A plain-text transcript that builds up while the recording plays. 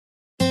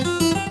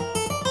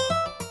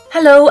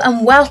Hello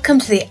and welcome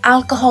to the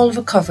Alcohol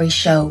Recovery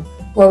Show,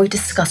 where we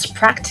discuss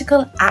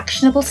practical,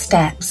 actionable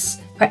steps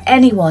for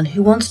anyone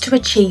who wants to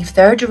achieve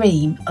their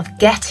dream of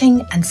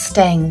getting and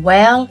staying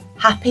well,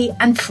 happy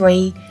and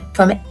free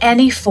from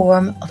any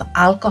form of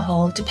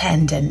alcohol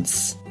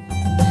dependence.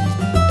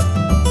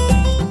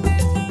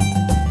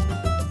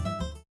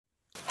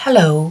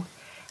 Hello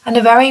and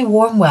a very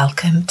warm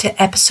welcome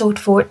to episode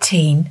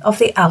 14 of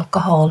the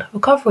Alcohol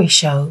Recovery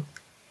Show.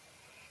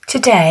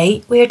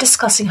 Today we are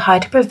discussing how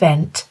to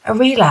prevent a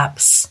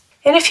relapse.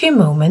 In a few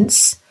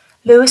moments,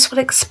 Lewis will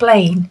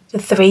explain the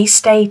 3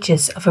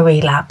 stages of a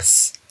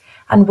relapse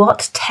and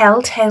what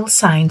telltale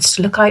signs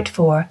to look out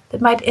for that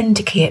might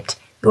indicate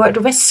you are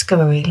at risk of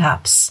a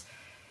relapse.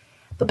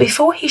 But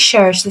before he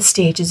shares the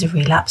stages of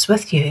relapse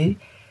with you,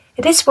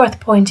 it is worth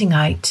pointing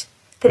out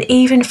that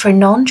even for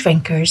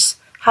non-drinkers,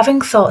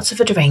 having thoughts of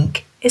a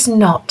drink is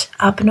not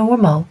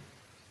abnormal.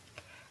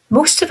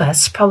 Most of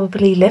us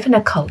probably live in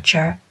a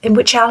culture in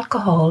which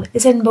alcohol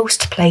is in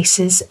most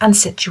places and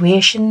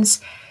situations: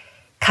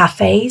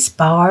 cafes,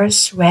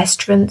 bars,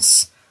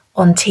 restaurants,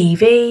 on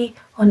TV,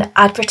 on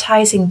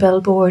advertising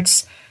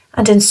billboards,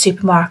 and in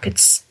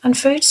supermarkets and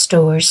food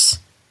stores.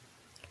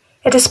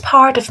 It is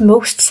part of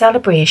most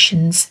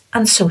celebrations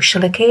and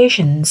social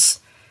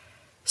occasions.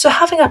 So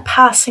having a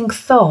passing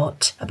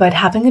thought about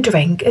having a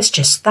drink is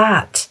just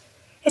that.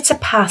 It's a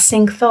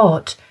passing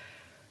thought.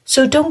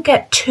 So don't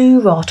get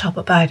too wrought up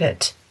about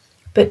it,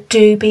 but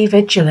do be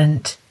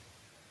vigilant.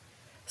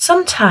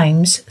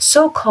 Sometimes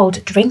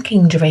so-called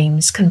drinking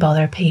dreams can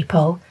bother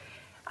people,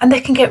 and they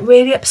can get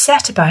really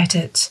upset about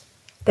it.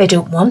 They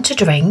don't want to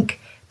drink,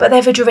 but they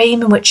have a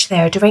dream in which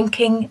they're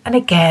drinking, and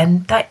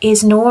again, that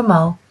is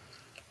normal.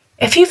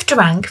 If you've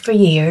drank for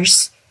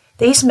years,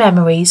 these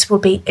memories will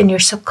be in your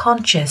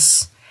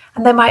subconscious,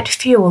 and they might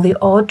fuel the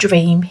odd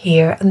dream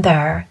here and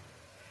there.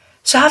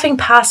 So having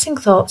passing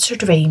thoughts or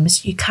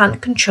dreams you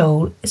can't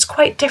control is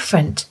quite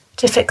different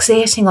to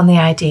fixating on the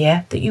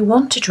idea that you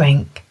want to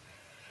drink.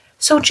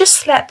 So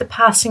just let the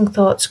passing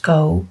thoughts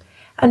go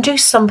and do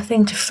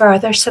something to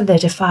further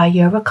solidify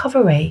your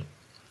recovery,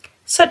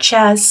 such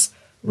as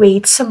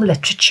read some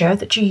literature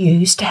that you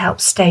use to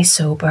help stay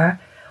sober,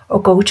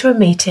 or go to a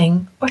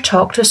meeting or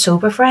talk to a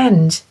sober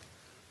friend.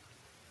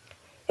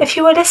 If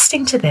you are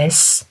listening to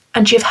this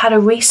and you've had a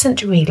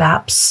recent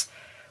relapse,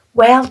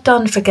 well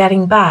done for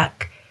getting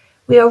back.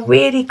 We are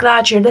really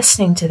glad you're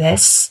listening to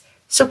this,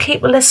 so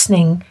keep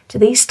listening to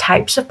these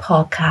types of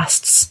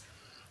podcasts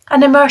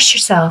and immerse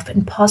yourself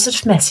in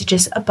positive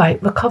messages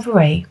about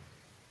recovery.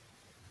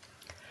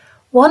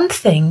 One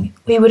thing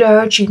we would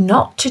urge you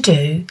not to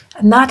do,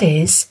 and that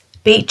is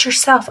beat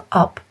yourself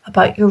up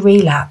about your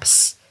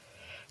relapse.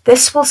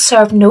 This will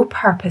serve no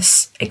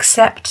purpose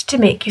except to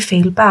make you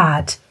feel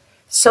bad,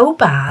 so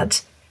bad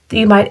that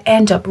you might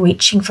end up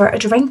reaching for a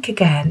drink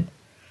again.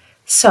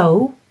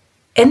 So,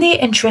 in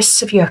the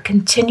interests of your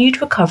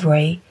continued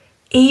recovery,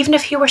 even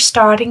if you were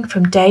starting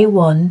from day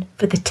 1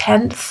 for the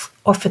 10th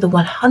or for the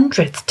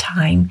 100th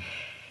time,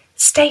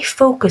 stay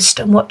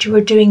focused on what you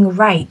are doing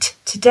right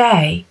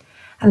today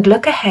and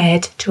look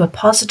ahead to a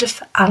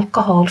positive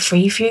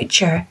alcohol-free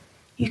future.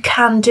 You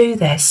can do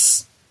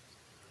this.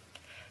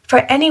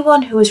 For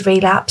anyone who has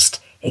relapsed,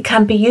 it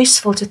can be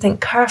useful to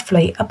think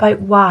carefully about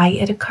why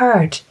it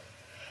occurred.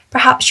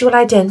 Perhaps you will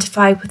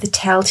identify with the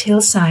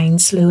telltale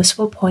signs Lewis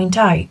will point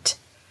out.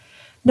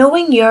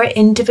 Knowing your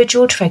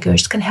individual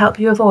triggers can help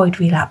you avoid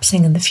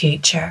relapsing in the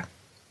future.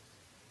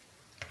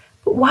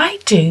 But why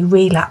do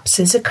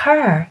relapses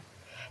occur?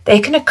 They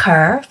can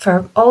occur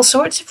for all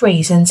sorts of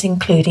reasons,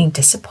 including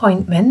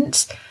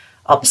disappointment,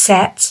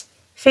 upset,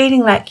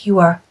 feeling like you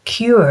are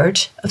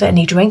cured of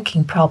any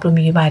drinking problem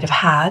you might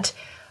have had,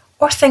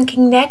 or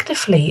thinking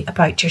negatively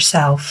about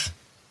yourself.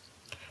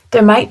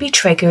 There might be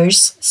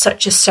triggers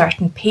such as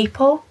certain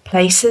people,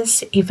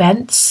 places,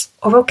 events,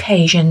 or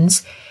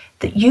occasions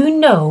that you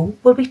know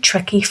will be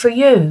tricky for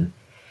you.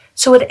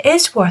 So it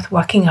is worth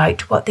working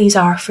out what these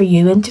are for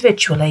you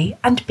individually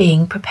and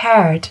being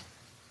prepared.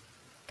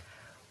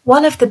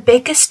 One of the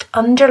biggest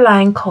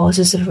underlying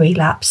causes of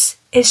relapse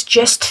is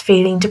just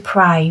feeling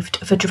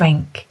deprived of a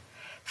drink,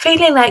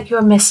 feeling like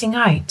you're missing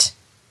out.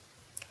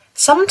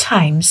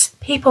 Sometimes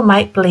people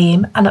might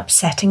blame an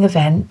upsetting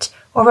event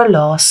or a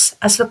loss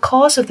as the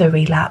cause of the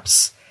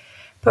relapse,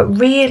 but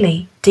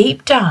really,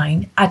 deep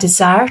down, a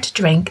desire to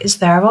drink is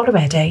there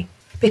already,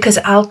 because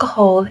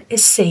alcohol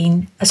is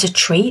seen as a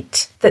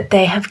treat that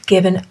they have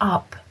given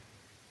up.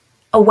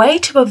 A way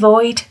to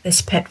avoid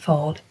this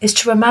pitfall is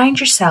to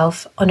remind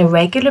yourself on a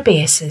regular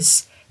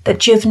basis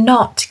that you have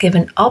not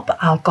given up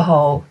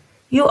alcohol.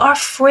 You are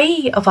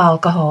free of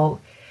alcohol.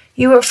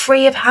 You are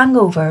free of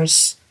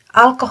hangovers,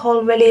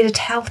 alcohol-related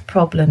health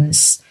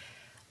problems,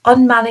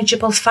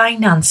 unmanageable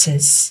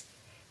finances,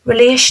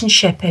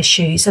 relationship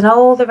issues, and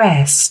all the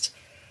rest.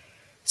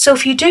 So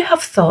if you do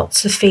have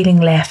thoughts of feeling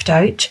left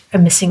out or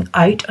missing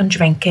out on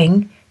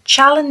drinking,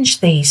 challenge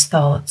these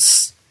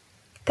thoughts.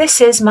 This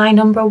is my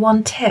number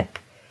 1 tip.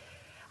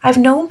 I've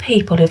known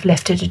people who've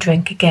lifted a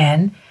drink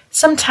again,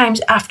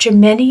 sometimes after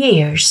many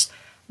years,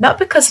 not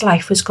because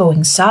life was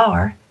going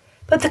sour,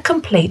 but the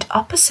complete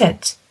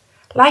opposite.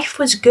 Life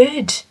was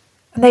good,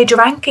 and they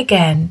drank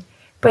again,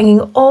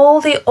 bringing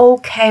all the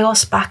old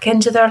chaos back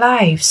into their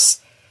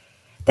lives.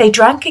 They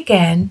drank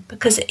again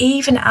because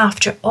even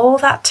after all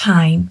that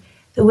time,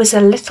 there was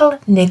a little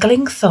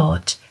niggling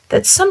thought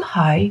that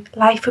somehow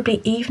life would be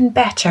even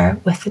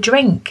better with the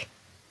drink.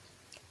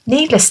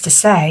 Needless to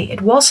say,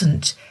 it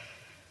wasn't.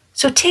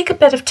 So take a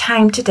bit of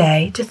time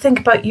today to think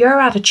about your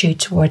attitude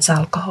towards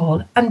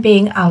alcohol and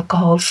being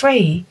alcohol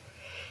free.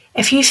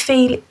 If you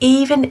feel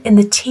even in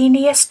the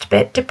teeniest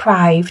bit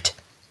deprived,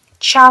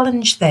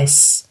 challenge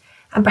this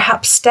and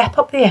perhaps step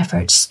up the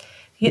efforts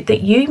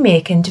that you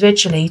make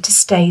individually to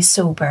stay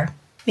sober.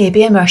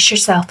 Maybe immerse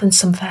yourself in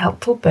some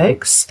helpful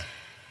books,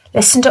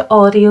 listen to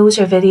audios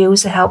or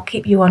videos that help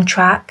keep you on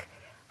track,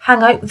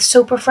 hang out with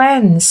sober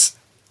friends.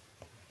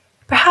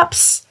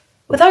 Perhaps,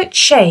 without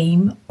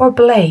shame or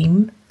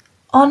blame,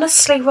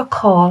 honestly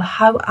recall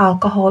how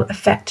alcohol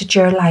affected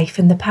your life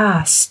in the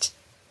past.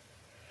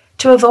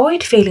 To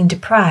avoid feeling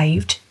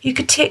deprived, you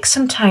could take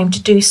some time to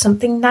do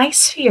something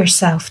nice for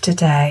yourself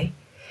today.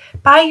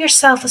 Buy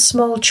yourself a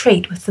small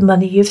treat with the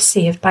money you've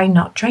saved by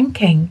not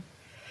drinking.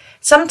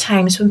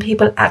 Sometimes when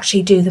people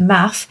actually do the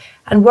math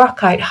and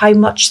work out how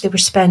much they were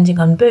spending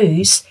on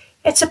booze,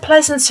 it's a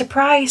pleasant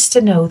surprise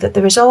to know that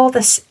there is all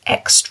this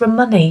extra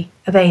money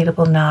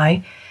available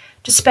now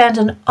to spend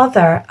on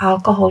other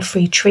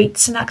alcohol-free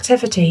treats and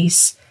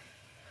activities.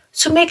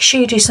 So make sure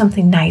you do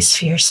something nice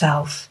for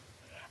yourself.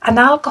 An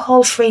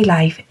alcohol-free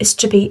life is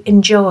to be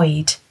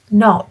enjoyed,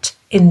 not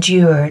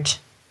endured.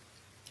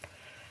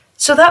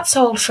 So that's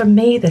all from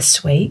me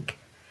this week.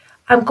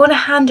 I'm going to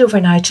hand over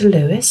now to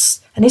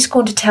Lewis, and he's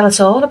going to tell us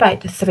all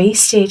about the 3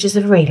 stages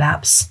of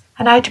relapse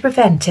and how to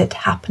prevent it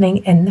happening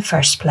in the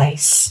first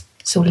place.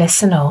 So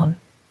listen on.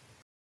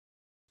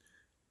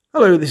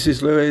 Hello, this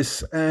is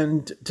Lewis,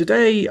 and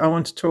today I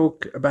want to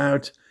talk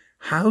about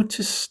how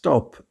to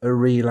stop a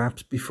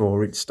relapse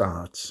before it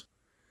starts.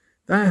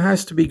 That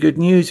has to be good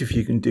news if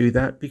you can do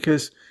that,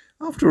 because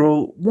after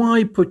all,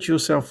 why put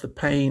yourself the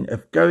pain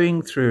of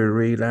going through a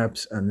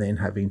relapse and then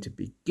having to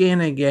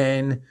begin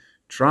again,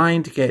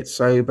 trying to get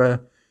sober,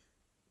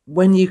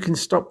 when you can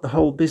stop the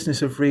whole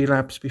business of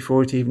relapse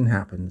before it even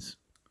happens?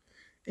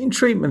 In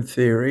treatment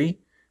theory,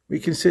 we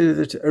consider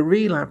that a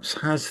relapse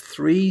has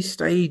 3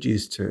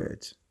 stages to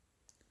it.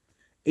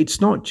 It's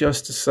not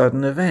just a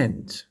sudden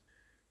event.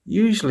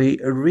 Usually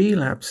a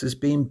relapse has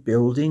been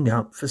building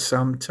up for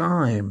some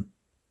time.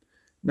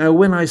 Now,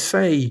 when I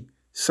say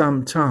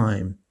some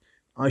time,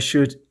 I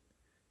should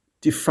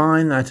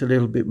define that a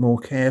little bit more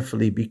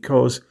carefully,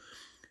 because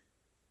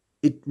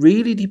it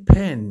really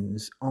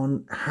depends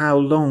on how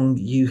long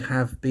you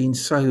have been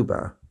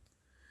sober.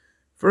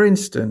 For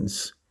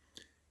instance,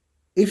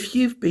 if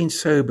you've been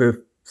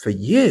sober for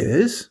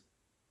years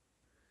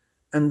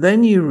and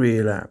then you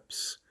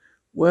relapse,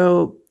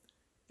 well,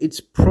 it's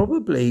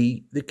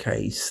probably the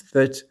case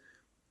that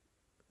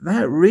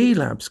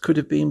relapse could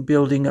have been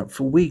building up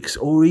for weeks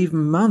or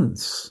even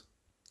months.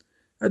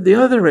 At the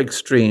other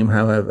extreme,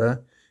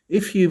 however,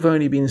 if you've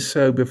only been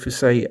sober for,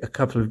 say, a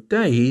couple of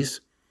days,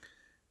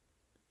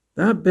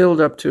 that build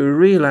up to a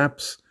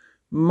relapse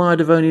might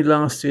have only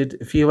lasted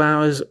a few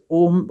hours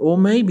or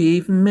maybe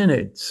even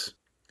minutes.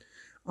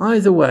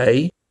 Either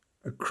way,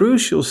 a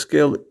crucial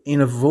skill in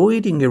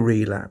avoiding a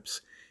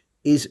relapse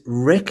is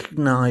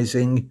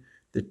recognizing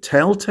the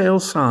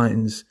telltale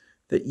signs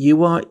that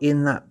you are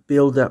in that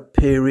build-up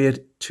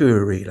period to a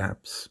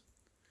relapse.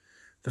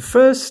 The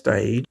first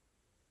stage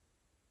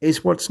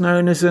is what's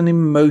known as an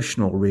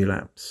emotional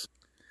relapse.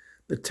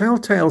 The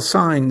telltale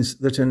signs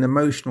that an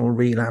emotional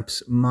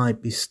relapse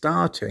might be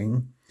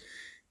starting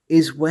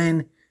is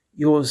when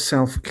your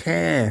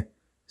self-care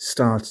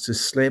starts to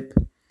slip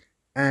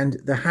and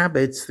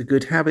the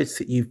good habits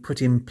that you've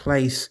put in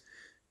place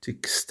to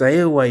stay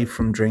away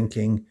from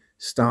drinking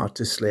start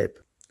to slip.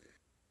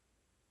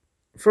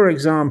 For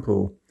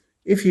example,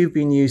 if you've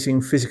been using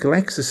physical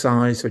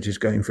exercise, such as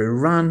going for a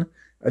run,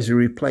 as a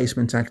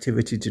replacement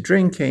activity to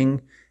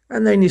drinking,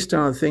 and then you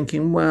start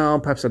thinking, well,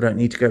 perhaps I don't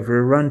need to go for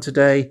a run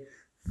today,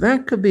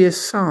 that could be a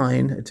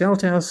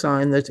telltale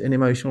sign that an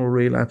emotional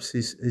relapse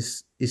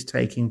is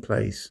taking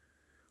place.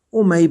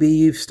 Or maybe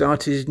you've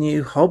started a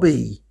new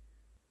hobby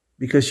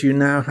because you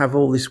now have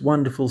all this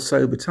wonderful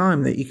sober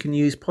time that you can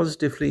use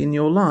positively in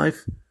your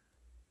life,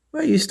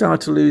 where you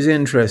start to lose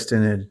interest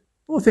in it,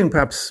 or think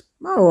perhaps,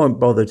 I won't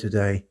bother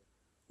today.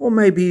 Or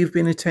maybe you've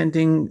been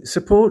attending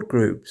support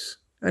groups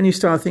and you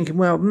start thinking,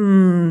 well,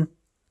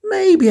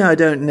 maybe I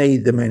don't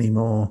need them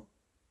anymore.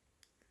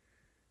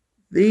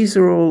 These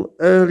are all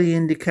early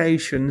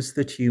indications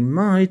that you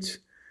might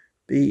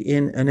be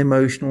in an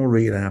emotional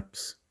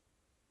relapse.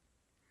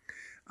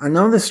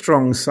 Another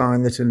strong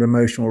sign that an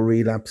emotional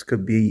relapse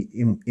could be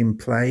in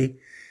play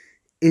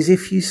is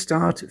if you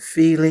start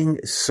feeling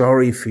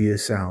sorry for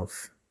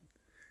yourself.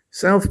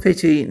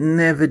 Self-pity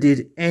never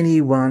did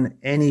anyone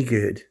any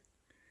good.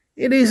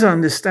 It is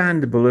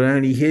understandable and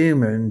only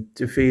human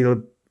to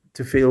feel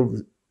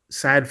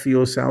sad for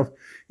yourself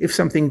if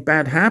something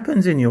bad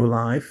happens in your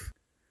life.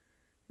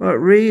 But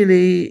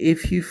really,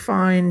 if you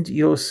find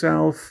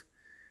yourself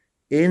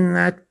in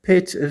that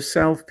pit of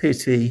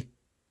self-pity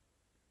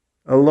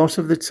a lot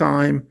of the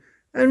time,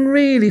 and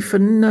really for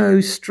no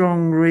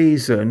strong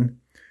reason,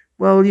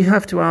 well, you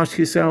have to ask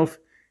yourself,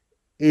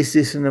 is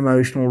this an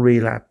emotional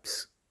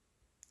relapse?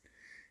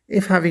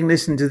 If having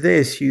listened to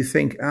this, you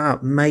think,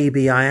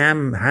 maybe I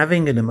am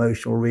having an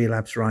emotional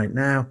relapse right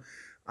now,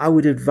 I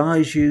would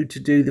advise you to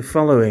do the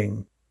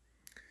following.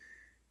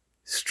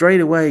 Straight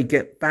away,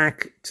 get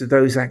back to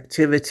those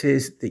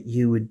activities that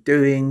you were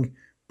doing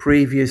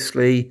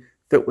previously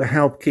that will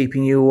help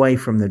keeping you away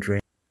from the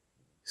drink.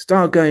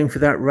 Start going for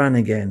that run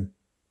again.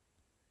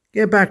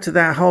 Get back to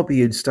that hobby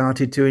you'd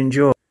started to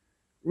enjoy.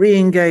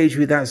 Re-engage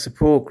with that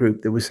support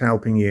group that was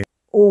helping you,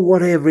 or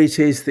whatever it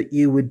is that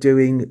you were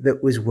doing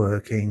that was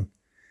working.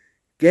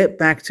 Get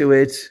back to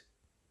it,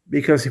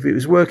 because if it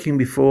was working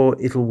before,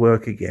 it'll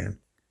work again.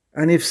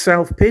 And if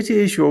self-pity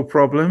is your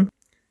problem,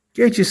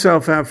 get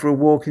yourself out for a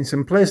walk in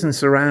some pleasant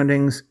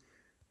surroundings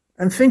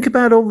and think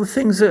about all the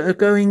things that are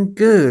going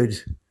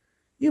good.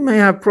 You may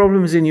have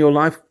problems in your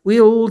life, we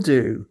all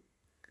do,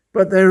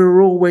 but there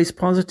are always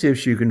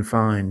positives you can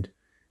find.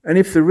 And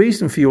if the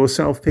reason for your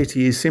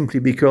self-pity is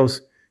simply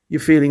because you're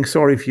feeling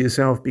sorry for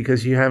yourself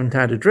because you haven't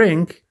had a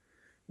drink,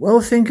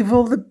 well, think of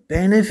all the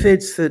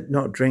benefits that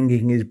not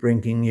drinking is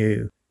bringing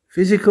you.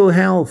 Physical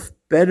health,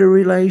 better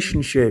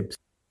relationships,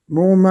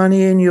 more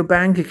money in your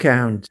bank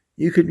account.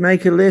 You could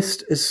make a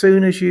list as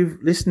soon as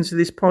you've listened to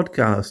this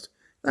podcast.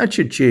 That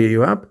should cheer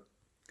you up.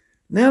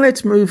 Now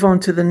let's move on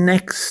to the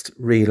next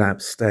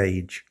relapse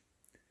stage.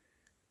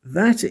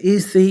 That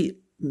is the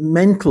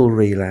mental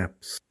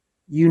relapse.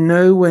 You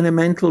know when a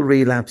mental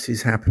relapse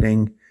is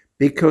happening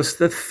because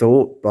the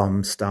thought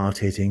bombs start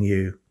hitting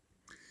you.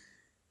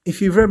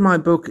 If you've read my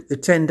book, The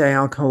 10-Day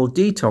Alcohol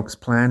Detox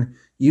Plan,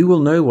 you will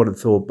know what a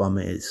thought bomb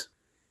is.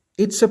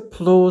 It's a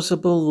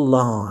plausible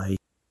lie.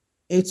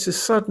 It's a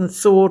sudden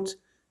thought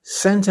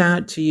sent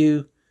out to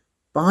you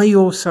by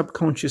your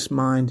subconscious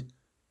mind,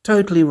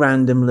 totally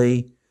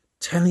randomly,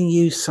 telling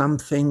you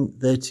something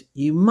that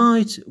you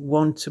might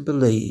want to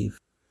believe.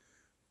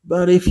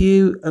 But if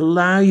you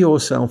allow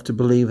yourself to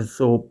believe a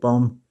thought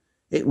bomb,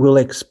 it will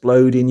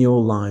explode in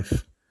your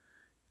life,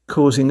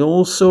 causing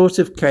all sorts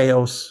of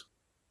chaos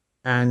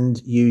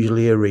and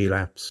usually a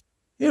relapse.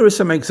 Here are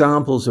some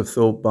examples of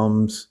thought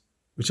bombs,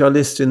 which I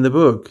list in the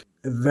book.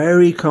 A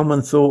very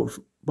common thought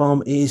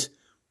bomb is,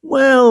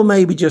 well,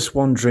 maybe just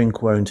one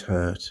drink won't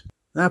hurt.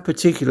 That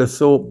particular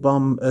thought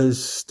bomb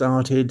has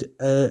started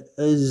a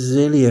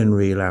zillion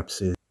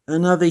relapses.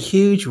 Another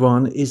huge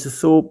one is the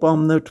thought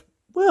bomb that,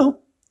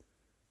 well,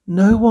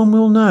 no one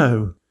will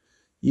know.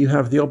 You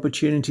have the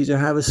opportunity to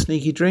have a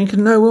sneaky drink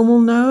and no one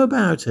will know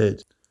about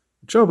it.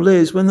 The trouble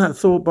is, when that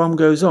thought bomb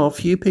goes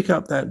off, you pick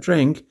up that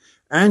drink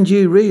and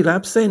you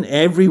relapse, then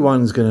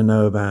everyone's going to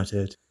know about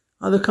it.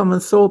 Other common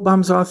thought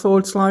bombs are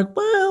thoughts like,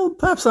 well,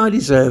 perhaps I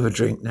deserve a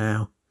drink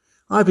now.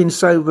 I've been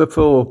sober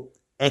for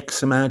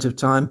X amount of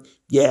time.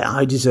 Yeah,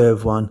 I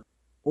deserve one.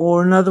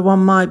 Or another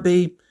one might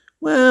be,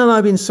 well,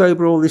 I've been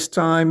sober all this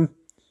time.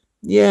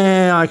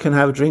 Yeah, I can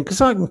have a drink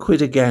because I can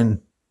quit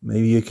again.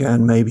 Maybe you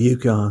can, maybe you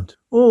can't.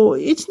 Or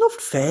it's not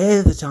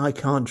fair that I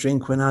can't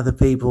drink when other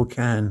people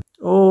can.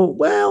 Or,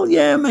 well,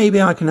 yeah,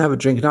 maybe I can have a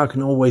drink and I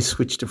can always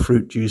switch to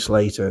fruit juice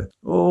later.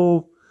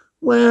 Or,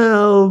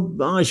 well,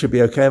 I should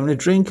be okay having a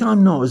drink.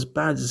 I'm not as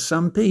bad as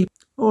some people.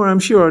 Or I'm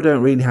sure I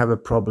don't really have a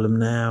problem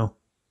now.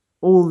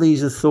 All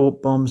these are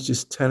thought bombs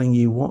just telling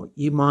you what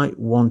you might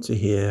want to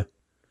hear.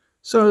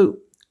 So,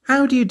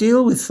 how do you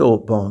deal with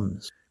thought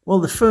bombs? Well,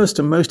 the first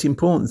and most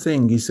important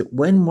thing is that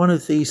when one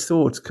of these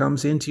thoughts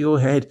comes into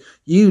your head,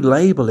 you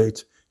label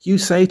it. You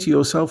say to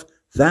yourself,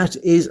 that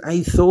is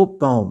a thought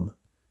bomb.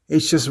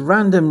 It's just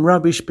random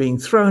rubbish being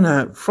thrown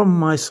out from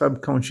my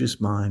subconscious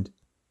mind.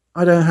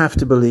 I don't have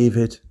to believe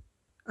it.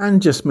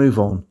 And just move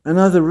on.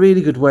 Another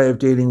really good way of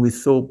dealing with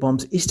thought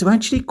bombs is to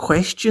actually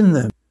question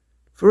them.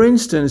 For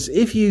instance,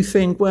 if you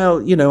think,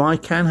 well, I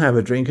can have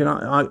a drink and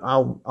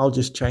I'll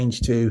just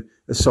change to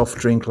a soft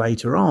drink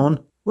later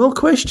on, well,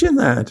 question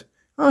that.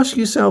 Ask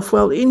yourself,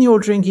 well, in your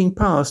drinking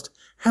past,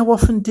 how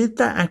often did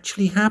that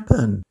actually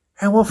happen?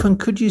 How often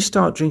could you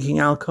start drinking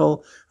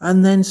alcohol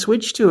and then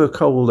switch to a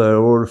cola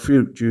or a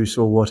fruit juice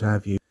or what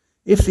have you?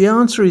 If the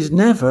answer is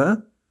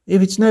never,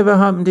 if it's never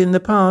happened in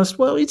the past,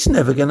 well, it's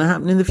never going to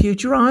happen in the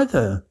future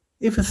either.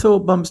 If a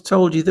thought bomb's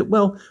told you that,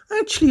 well,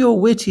 actually you're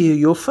wittier,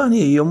 you're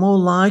funnier, you're more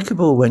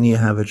likable when you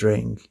have a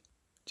drink.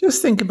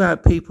 Just think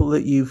about people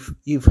that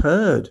you've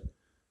heard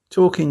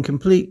talking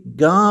complete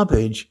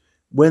garbage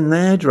when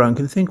they're drunk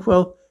and think,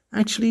 well,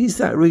 actually, is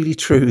that really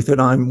true that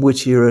I'm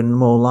wittier and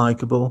more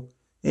likable?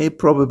 It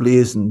probably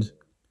isn't.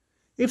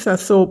 If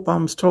that thought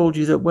bomb's told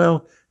you that,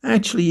 well,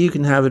 actually you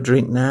can have a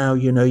drink now,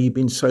 you've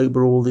been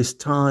sober all this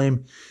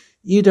time,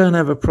 you don't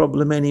have a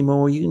problem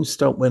anymore, you can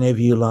stop whenever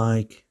you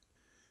like.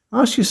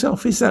 Ask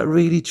yourself, is that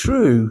really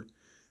true?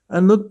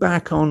 And look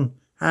back on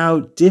how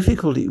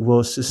difficult it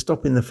was to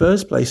stop in the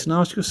first place and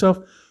ask yourself,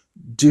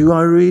 do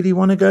I really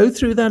want to go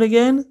through that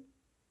again?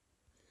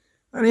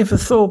 And if a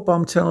thought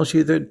bomb tells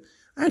you that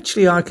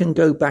Actually, I can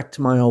go back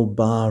to my old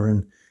bar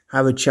and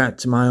have a chat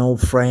to my old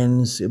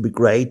friends. It'd be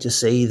great to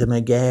see them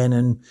again,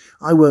 and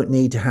I won't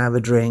need to have a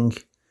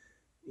drink.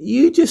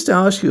 You just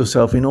ask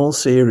yourself in all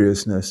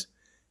seriousness,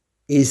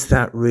 is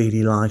that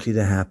really likely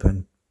to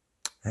happen?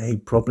 Hey,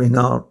 probably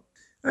not.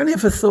 And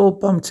if a thought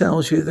bomb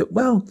tells you that,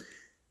 well,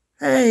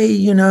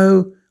 hey,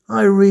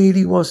 I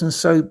really wasn't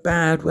so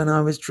bad when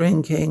I was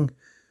drinking,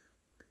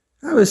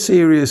 have a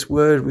serious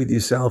word with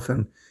yourself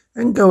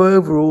and go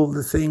over all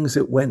the things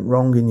that went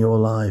wrong in your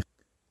life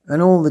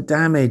and all the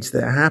damage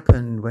that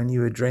happened when you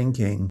were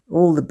drinking,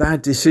 all the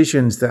bad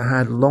decisions that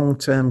had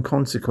long-term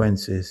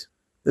consequences,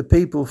 the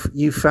people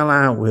you fell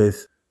out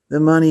with, the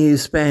money you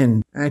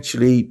spent.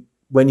 Actually,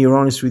 when you're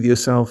honest with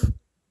yourself,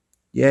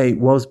 yeah, it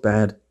was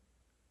bad.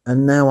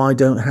 And now I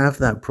don't have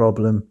that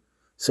problem,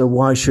 so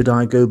why should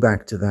I go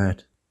back to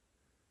that?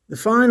 The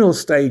final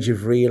stage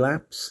of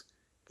relapse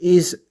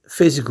is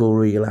physical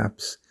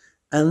relapse,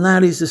 and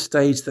that is the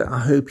stage that I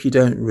hope you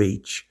don't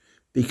reach,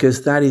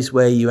 because that is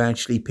where you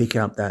actually pick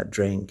up that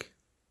drink.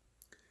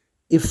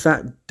 If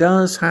that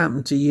does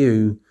happen to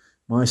you,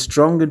 my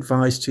strong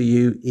advice to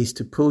you is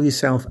to pull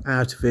yourself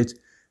out of it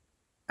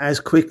as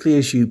quickly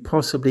as you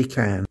possibly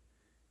can.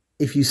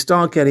 If you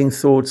start getting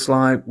thoughts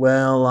like,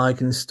 well, I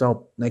can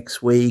stop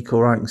next week,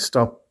 or I can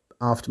stop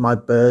after my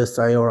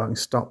birthday, or I can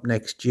stop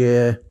next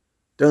year,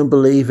 don't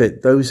believe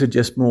it. Those are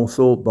just more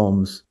thought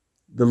bombs.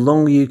 The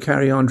longer you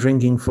carry on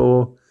drinking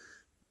for,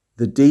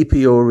 the deeper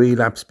your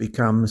relapse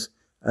becomes,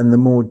 and the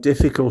more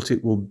difficult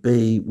it will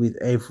be with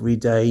every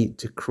day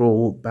to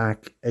crawl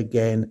back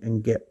again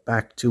and get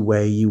back to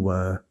where you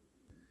were,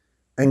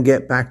 and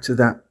get back to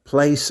that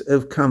place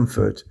of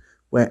comfort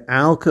where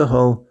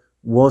alcohol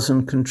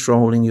wasn't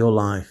controlling your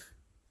life.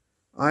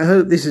 I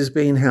hope this has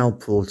been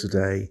helpful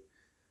today.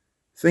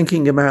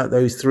 Thinking about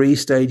those 3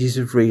 stages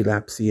of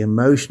relapse, the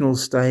emotional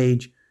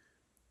stage,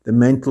 the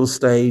mental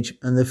stage,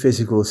 and the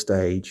physical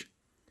stage,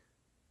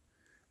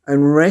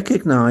 and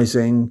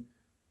recognizing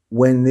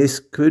when this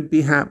could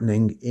be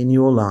happening in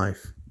your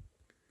life.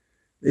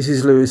 This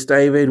is Lewis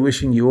David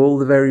wishing you all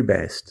the very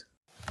best.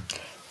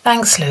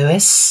 Thanks,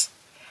 Lewis.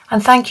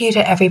 And thank you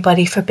to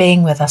everybody for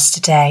being with us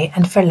today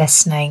and for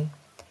listening.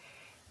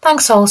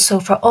 Thanks also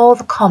for all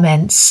the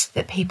comments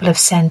that people have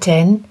sent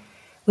in.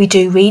 We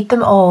do read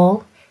them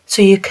all,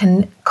 so you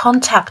can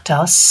contact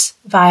us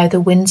via the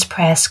Winds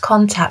Press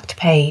contact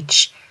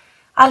page.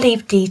 I'll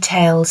leave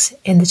details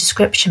in the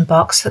description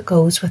box that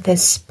goes with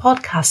this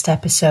podcast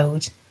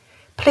episode.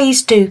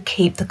 Please do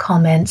keep the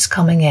comments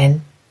coming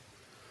in.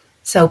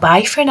 So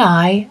bye for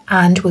now,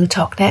 and we'll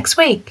talk next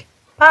week.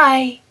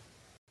 Bye.